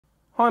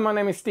Hi, my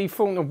name is Steve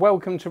Fulton and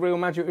welcome to Real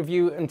Magic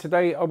Review, and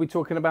today I'll be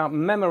talking about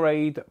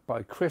Memoraid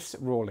by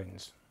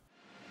Rawlins.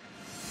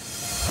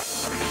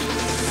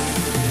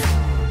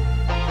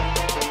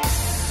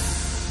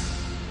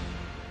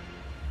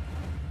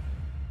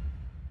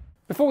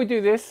 Before we do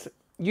this,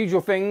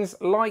 usual things,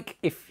 like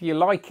if you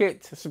like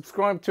it,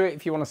 subscribe to it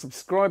if you want to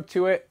subscribe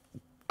to it,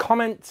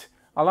 comment,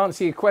 I'll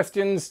answer your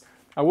questions.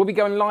 I will be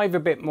going live a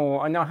bit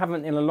more. I know I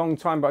haven't in a long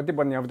time, but I did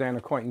one the other day and I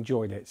quite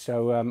enjoyed it.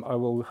 So I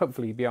will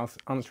hopefully be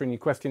answering your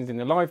questions in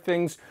the live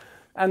things.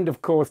 And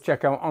of course,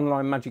 check out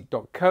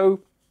onlinemagic.co.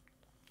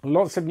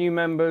 Lots of new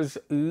members,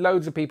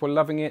 loads of people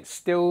loving it.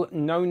 Still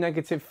no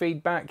negative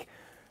feedback.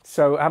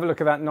 So have a look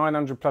at that,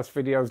 900 plus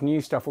videos,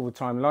 new stuff all the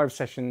time, live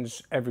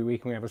sessions every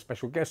week. And we have a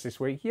special guest this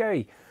week.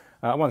 Yay.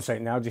 I won't say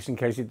it now just in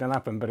case it doesn't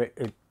happen, but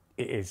it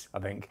is, I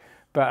think.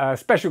 But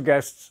special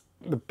guests,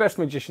 the best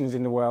magicians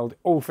in the world,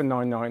 all for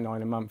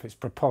 $9.99 a month. It's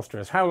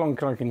preposterous. How long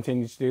can I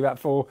continue to do that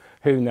for?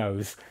 Who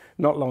knows?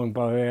 Not long,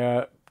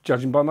 by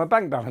judging by my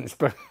bank balance,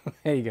 but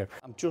there you go.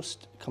 I'm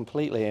just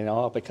completely in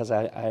awe because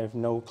I have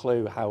no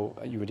clue how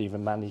you would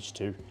even manage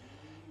to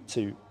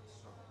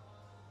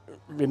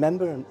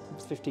remember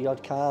 50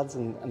 odd cards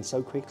and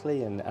so quickly,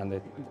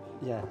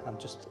 yeah, I'm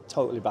just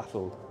totally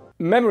baffled.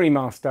 Memory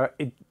Master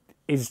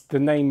is the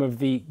name of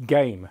the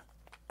game,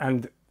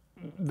 and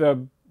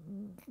the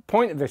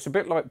point of this, a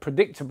bit like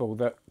Predictable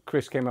that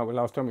Chris came out with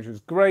last time, which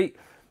was great.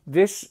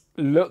 This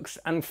looks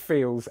and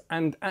feels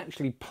and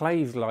actually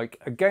plays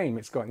like a game.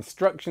 It's got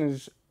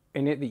instructions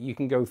in it that you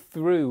can go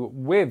through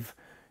with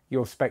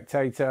your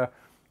spectator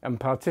and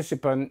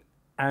participant,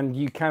 and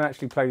you can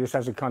actually play this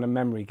as a kind of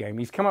memory game.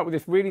 He's come up with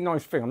this really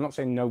nice thing. I'm not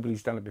saying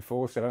nobody's done it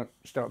before, so don't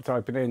start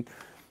typing in.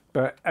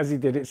 But as he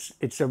did,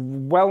 it's a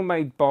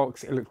well-made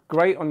box. It looks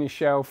great on your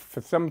shelf.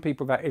 For some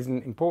people, that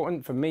isn't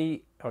important. For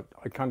me,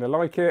 I kind of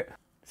like it.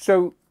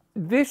 So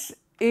this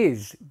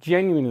is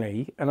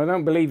genuinely, and I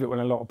don't believe it when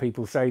a lot of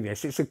people say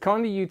this, it's a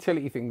kind of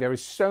utility thing. There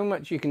is so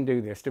much you can do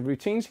this. The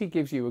routines he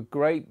gives you are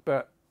great,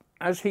 but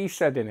as he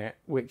said in it,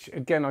 which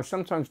again, I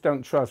sometimes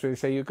don't trust, where they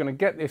say you're going to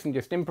get this and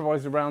just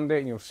improvise around it,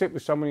 and you'll sit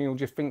with someone and you'll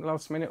just think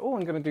last minute, oh,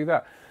 I'm going to do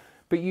that.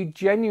 But you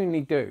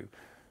genuinely do.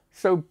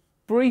 So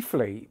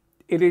briefly,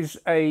 it is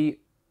a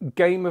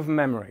game of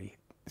memory.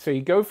 So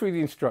you go through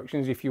the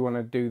instructions if you want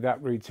to do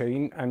that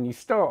routine, and you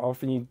start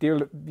off and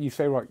you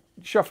say, right,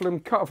 shuffle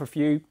them, cut off a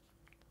few.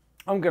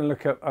 I'm going to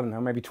look at, I don't know,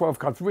 maybe 12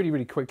 cards really,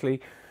 really quickly.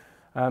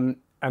 And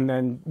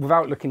then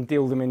without looking,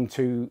 deal them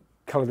into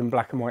coloured and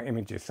black and white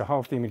images. So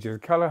half the images are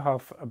colour,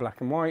 half are black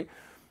and white.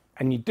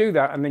 And you do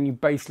that, and then you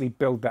basically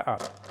build that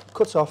up.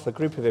 Cut off a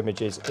group of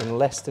images in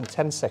less than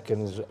 10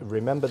 seconds.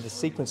 Remember the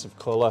sequence of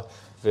colour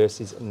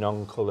versus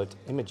non-coloured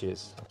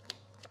images.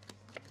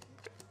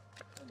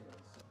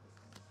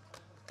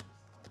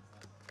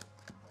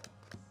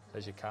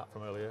 There's your cat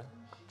from earlier,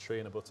 tree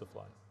and a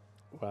butterfly.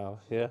 Wow,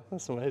 yeah,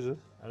 that's amazing.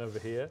 And over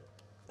here.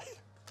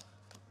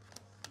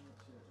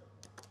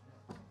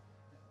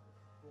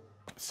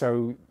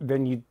 So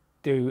then you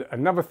do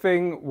another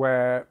thing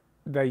where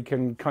they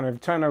can kind of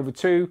turn over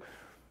two.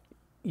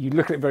 You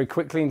look at it very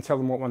quickly and tell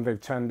them what one they've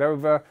turned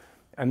over.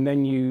 And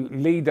then you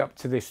lead up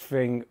to this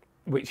thing,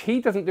 which he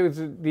doesn't do as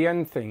the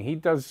end thing. He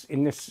does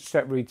in this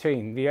set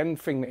routine. The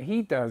end thing that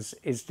he does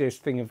is this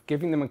thing of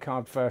giving them a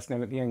card first and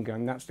then at the end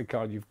going, that's the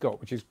card you've got,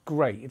 which is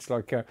great. It's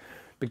like a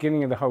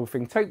beginning of the whole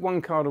thing. Take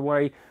one card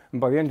away, and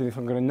by the end of this,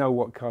 I'm going to know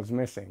what card's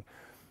missing.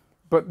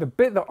 But the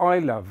bit that I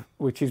love,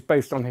 which is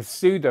based on his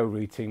pseudo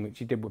routine, which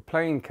he did with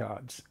playing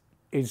cards,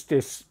 is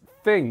this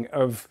thing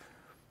of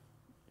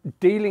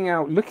dealing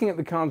out, looking at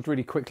the cards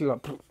really quickly,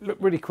 like look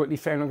really quickly,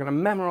 saying I'm going to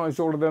memorize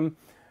all of them,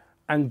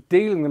 and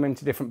dealing them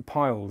into different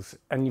piles.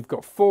 And you've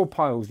got 4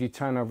 piles. You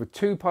turn over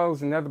 2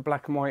 piles and they're the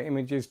black and white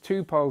images,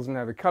 2 piles and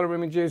they're the color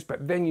images.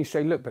 But then you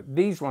say, look, but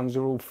these ones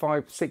are all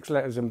 5, 6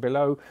 letters and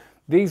below.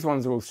 These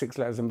ones are all 6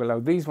 letters and below.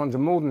 These ones are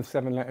more than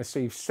 7 letters. So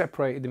you've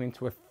separated them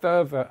into a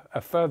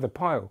further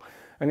pile.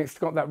 And it's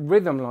got that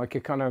rhythm, like a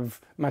kind of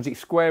magic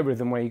square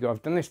rhythm, where you go,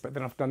 I've done this, but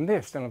then I've done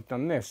this, then I've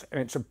done this. And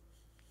it's a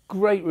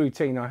great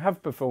routine. I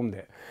have performed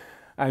it.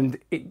 And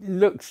it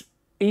looks,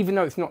 even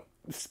though it's not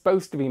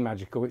supposed to be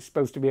magical, it's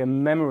supposed to be a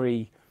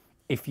memory.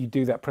 If you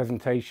do that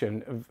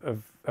presentation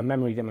of a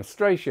memory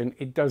demonstration,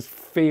 it does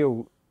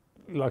feel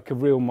like a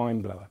real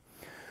mind blower.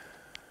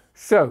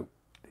 So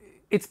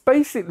it's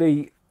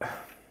basically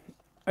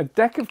a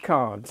deck of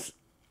cards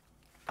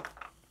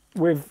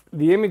with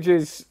the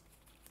images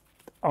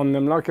on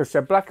them, like I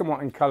said, black and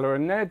white in colour,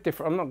 and they're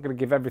different. I'm not going to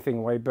give everything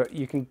away, but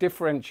you can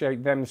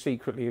differentiate them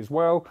secretly as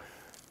well.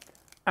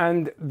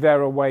 And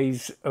there are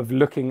ways of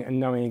looking and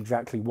knowing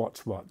exactly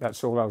what's what.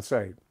 That's all I'll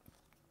say.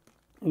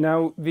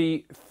 Now,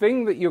 the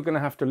thing that you're going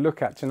to have to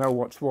look at to know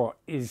what's what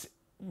is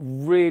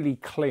really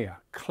clear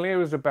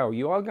as a bell.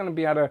 You are going to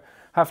be able to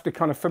have to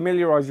kind of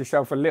familiarise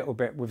yourself a little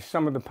bit with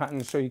some of the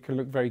patterns so you can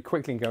look very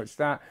quickly and go, it's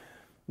that.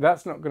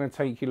 That's not going to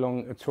take you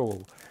long at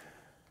all.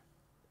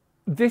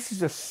 This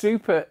is a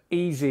super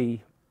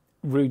easy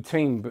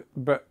routine,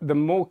 but the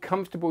more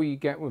comfortable you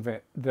get with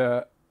it,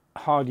 the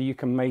harder you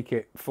can make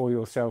it for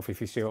yourself,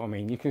 if you see what I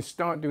mean. You can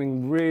start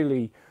doing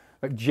really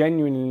like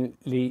genuine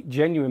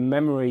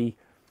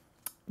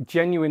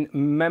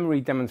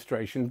memory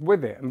demonstrations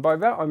with it. And by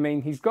that I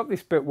mean he's got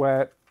this bit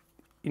where,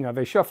 you know,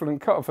 they shuffle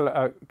and cut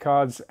off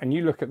cards and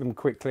you look at them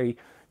quickly,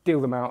 deal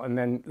them out, and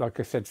then, like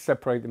I said,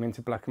 separate them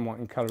into black and white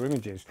and colour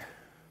images.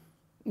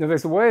 Now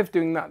there's a way of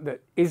doing that that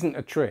isn't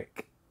a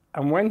trick.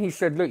 And when he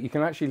said, look, you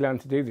can actually learn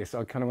to do this,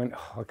 I kind of went,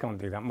 oh, I can't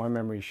do that. My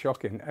memory is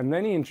shocking. And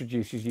then he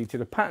introduces you to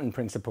the pattern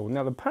principle.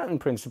 Now, the pattern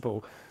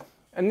principle,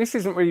 and this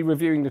isn't really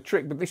reviewing the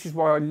trick, but this is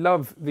why I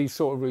love these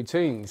sort of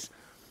routines,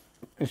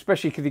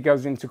 especially because he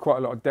goes into quite a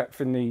lot of depth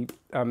in the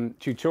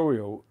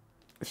tutorial.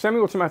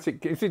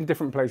 Semi-automatic, it's in a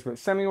different place, but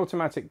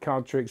semi-automatic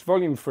card tricks,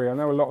 volume 3. I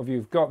know a lot of you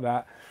have got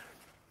that.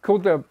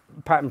 Called the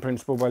pattern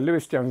principle by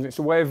Lewis Jones. It's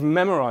a way of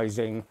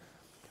memorizing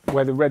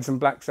where the reds and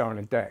blacks are in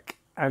a deck.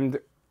 And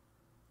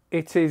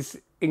it is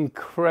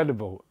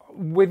incredible.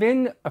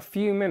 Within a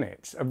few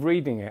minutes of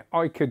reading it,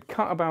 I could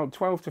cut about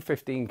 12 to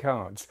 15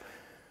 cards,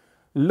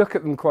 look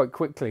at them quite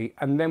quickly,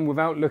 and then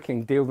without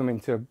looking, deal them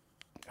into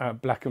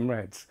black and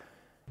reds.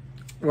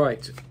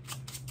 Right.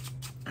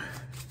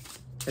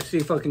 Let's see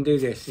if I can do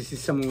this. This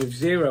is someone with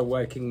 0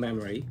 working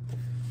memory.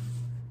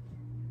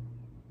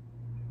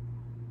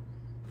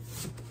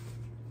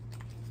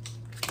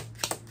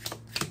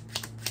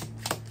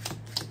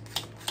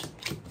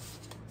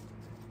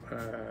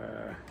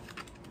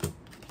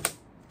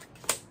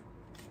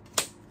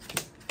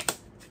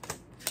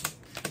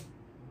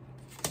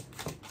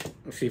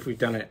 Let's see if we've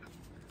done it.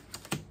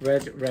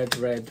 Red, red,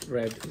 red,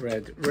 red,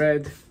 red,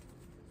 red.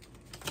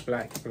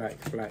 Black,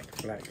 black,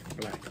 black, black,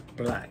 black,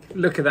 black.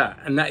 Look at that.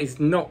 And that is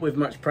not with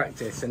much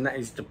practice. And that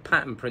is the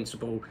pattern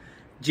principle.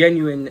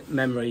 Genuine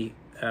memory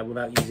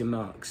without using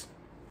marks.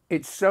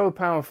 It's so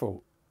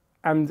powerful.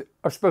 And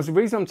I suppose the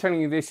reason I'm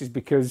telling you this is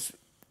because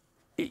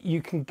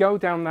you can go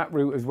down that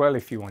route as well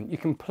if you want. You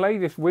can play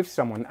this with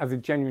someone as a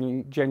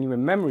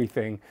genuine memory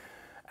thing,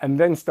 and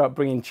then start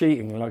bringing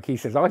cheating. Like he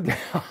says, I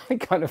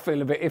kind of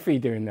feel a bit iffy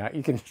doing that.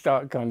 You can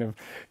start kind of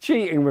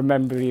cheating,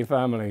 remember your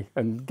family,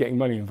 and getting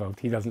money involved.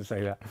 He doesn't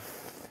say that.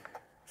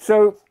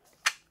 So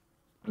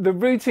the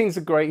routines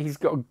are great. He's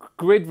got a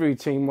grid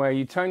routine where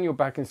you turn your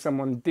back and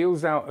someone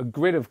deals out a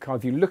grid of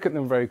cards. You look at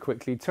them very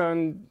quickly,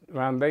 turn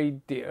around, they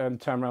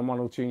turn around 1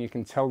 or 2, and you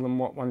can tell them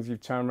what ones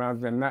you've turned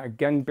around. Then that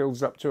again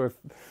builds up to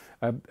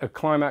a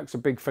climax, a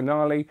big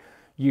finale.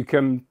 You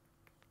can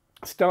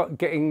start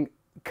getting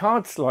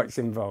card sleights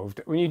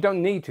involved when you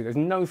don't need to. There's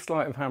no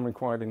sleight of hand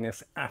required in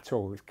this at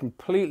all. It's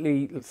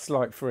completely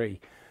sleight free.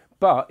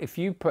 But if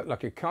you put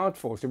like a card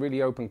force, a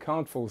really open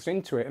card force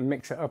into it and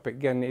mix it up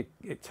again,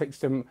 it takes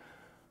them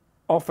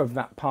off of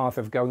that path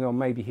of going, oh,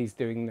 maybe he's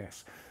doing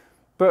this.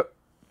 But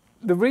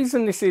the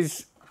reason this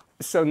is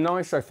so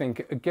nice, I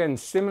think, again,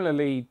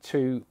 similarly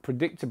to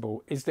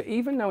predictable, is that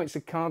even though it's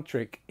a card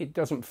trick, it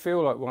doesn't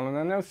feel like one. And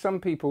I know some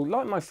people,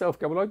 like myself,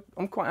 go, well,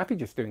 I'm quite happy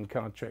just doing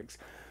card tricks.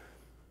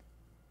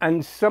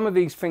 And some of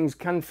these things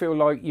can feel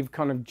like you've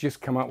kind of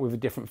just come up with a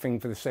different thing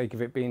for the sake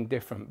of it being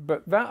different.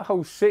 But that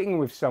whole sitting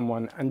with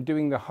someone and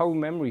doing the whole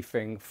memory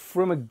thing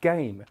from a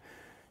game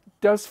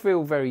does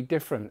feel very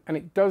different. And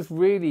it does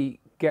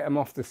really get them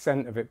off the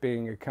scent of it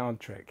being a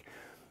card trick.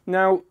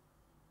 Now,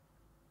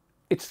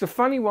 it's the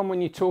funny one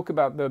when you talk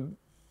about the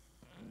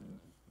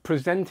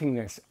presenting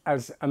this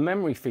as a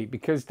memory feat,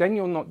 because then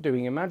you're not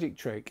doing a magic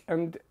trick.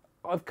 And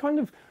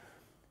I'm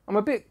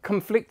a bit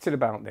conflicted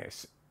about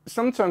this.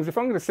 Sometimes if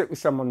I'm going to sit with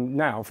someone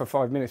now for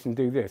 5 minutes and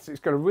do this, it's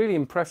going to really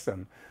impress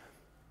them.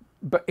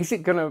 But is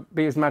it going to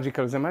be as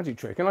magical as a magic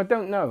trick? And I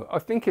don't know. I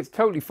think it's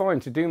totally fine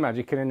to do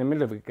magic and in the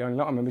middle of it going,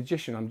 look, I'm a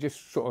magician. I'm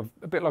just sort of,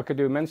 a bit like I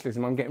do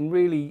mentalism, I'm getting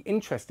really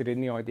interested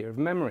in the idea of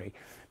memory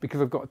because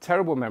I've got a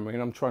terrible memory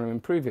and I'm trying to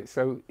improve it.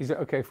 So is it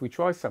okay if we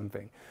try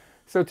something?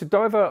 So to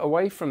divert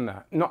away from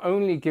that not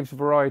only gives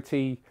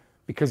variety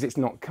because it's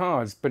not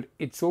cards, but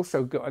it's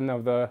also got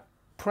another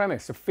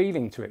premise, a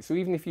feeling to it. So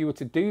even if you were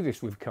to do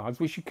this with cards,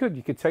 which you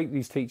could take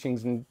these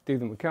teachings and do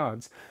them with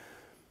cards,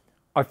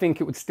 I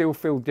think it would still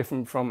feel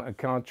different from a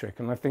card trick.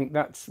 And I think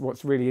that's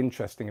what's really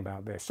interesting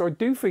about this. So I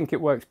do think it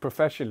works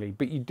professionally,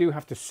 but you do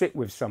have to sit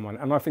with someone.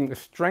 And I think the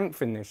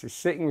strength in this is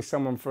sitting with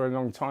someone for a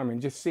long time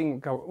and just seeing,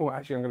 go, oh,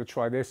 actually, I'm going to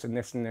try this and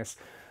this and this.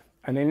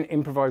 And then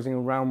improvising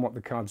around what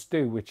the cards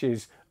do, which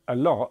is a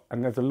lot.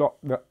 And there's a lot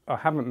that I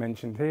haven't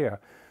mentioned here.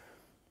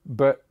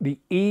 But the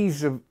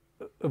ease of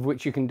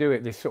which you can do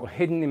it, this sort of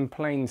hidden in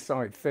plain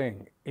sight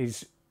thing,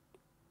 is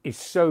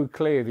so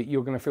clear that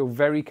you're going to feel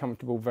very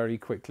comfortable very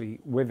quickly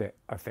with it,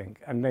 I think.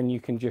 And then you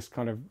can just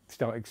kind of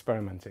start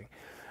experimenting.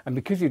 And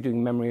because you're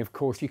doing memory, of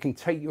course, you can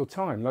take your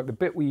time. Like the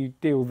bit where you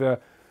deal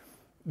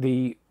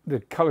the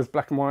colours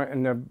black and white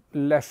and the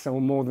less or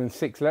more than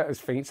 6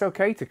 letters thing, it's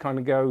okay to kind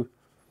of go,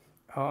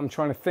 oh, I'm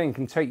trying to think,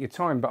 and take your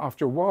time. But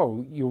after a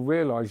while, you'll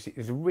realise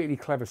it's a really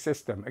clever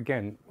system,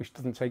 again, which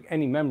doesn't take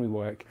any memory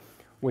work,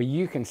 where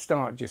you can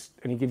start just,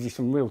 and he gives you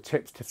some real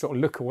tips to sort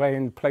of look away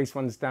and place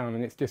ones down,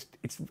 and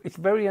it's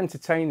very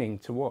entertaining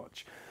to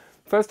watch.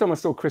 First time I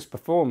saw Chris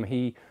perform,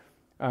 he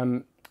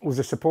was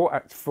a support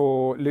act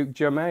for Luke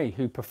Germain,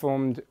 who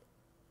performed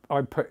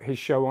I put his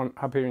show on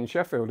up here in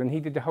Sheffield, and he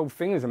did the whole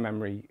thing as a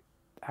memory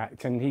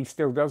act, and he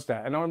still does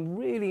that, and I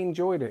really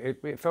enjoyed it.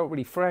 It felt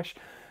really fresh,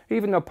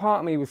 even though part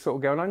of me was sort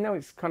of going, I know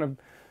it's kind of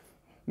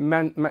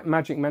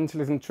magic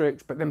mentalism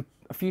tricks, but then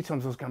a few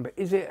times I was going, but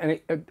is it?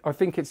 And I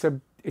think it's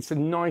a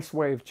nice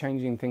way of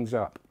changing things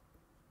up.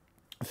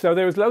 So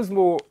there is loads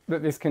more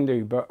that this can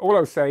do, but all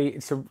I'll say,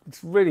 it's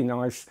really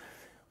nice,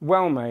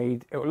 well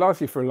made. It will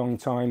last you for a long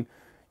time.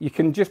 You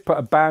can just put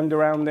a band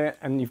around it,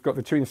 and you've got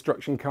the 2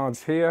 instruction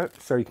cards here,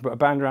 so you can put a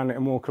band around it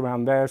and walk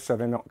around there, so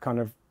they're not kind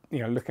of, you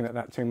know, looking at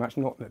that too much.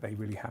 Not that they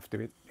really have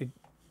to.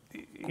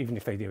 Even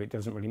if they do, it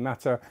doesn't really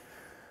matter.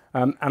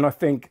 And I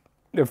think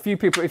there are a few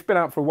people, it's been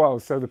out for a while,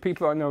 so the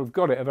people I know have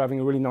got it are having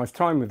a really nice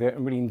time with it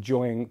and really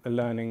enjoying the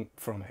learning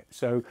from it.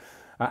 So,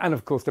 and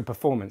of course the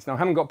performance. Now I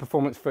haven't got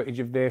performance footage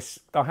of this.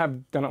 I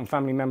have done it on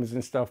family members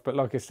and stuff, but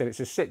like I said, it's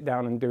a sit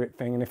down and do it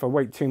thing. And if I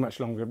wait too much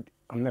longer,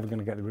 I'm never going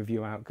to get the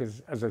review out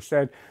because, as I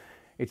said,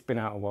 it's been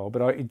out a while,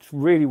 but it's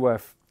really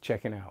worth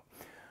checking out.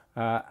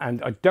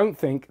 And I don't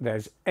think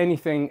there's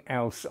anything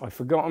else I've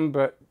forgotten,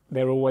 but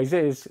there always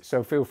is.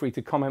 So feel free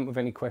to comment with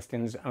any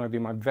questions, and I'll do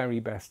my very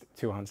best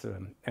to answer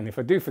them. And if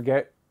I do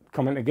forget,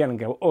 comment again and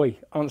go, oi,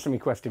 answer me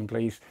question,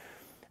 please.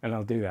 And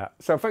I'll do that.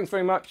 So thanks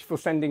very much for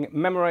sending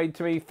Memoraid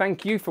to me.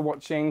 Thank you for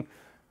watching.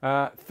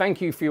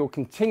 Thank you for your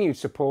continued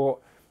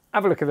support.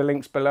 Have a look at the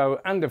links below,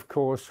 and of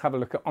course have a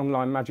look at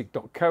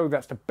onlinemagic.co.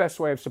 That's the best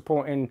way of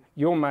supporting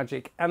your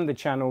magic and the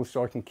channel,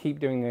 so I can keep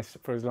doing this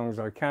for as long as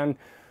I can.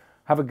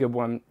 Have a good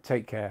one.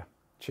 Take care.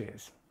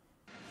 Cheers.